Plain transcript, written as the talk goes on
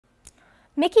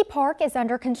McKee Park is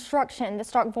under construction. The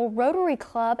Starkville Rotary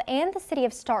Club and the City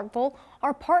of Starkville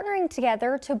are partnering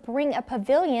together to bring a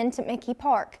pavilion to McKee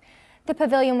Park. The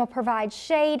pavilion will provide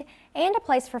shade and a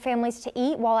place for families to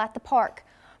eat while at the park.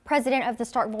 President of the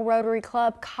Starkville Rotary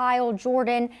Club, Kyle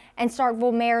Jordan, and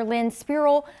Starkville Mayor Lynn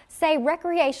Spurl say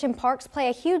recreation parks play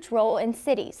a huge role in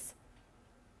cities.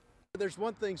 There's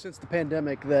one thing since the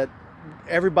pandemic that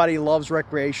everybody loves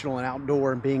recreational and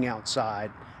outdoor and being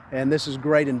outside. And this is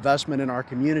great investment in our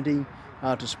community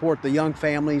to support the young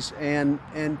families and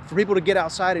for people to get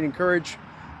outside and encourage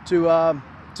to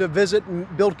visit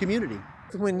and build community.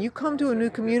 When you come to a new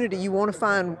community, you want to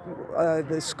find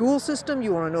the school system,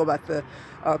 you want to know about the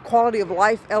quality of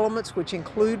life elements, which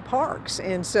include parks.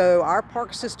 And so our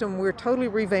park system, we're totally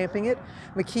revamping it.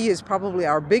 McKee is probably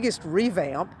our biggest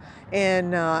revamp,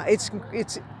 and it's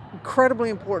incredibly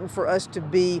important for us to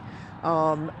be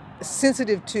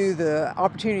sensitive to the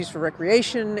opportunities for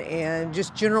recreation and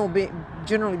just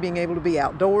generally being able to be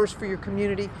outdoors for your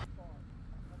community.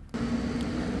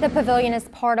 The pavilion is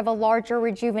part of a larger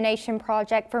rejuvenation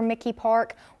project for McKee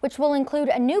Park, which will include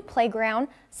a new playground,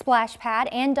 splash pad,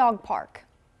 and dog park.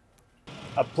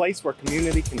 A place where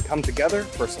community can come together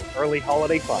for some early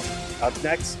holiday fun. Up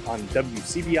next on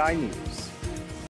WCBI News.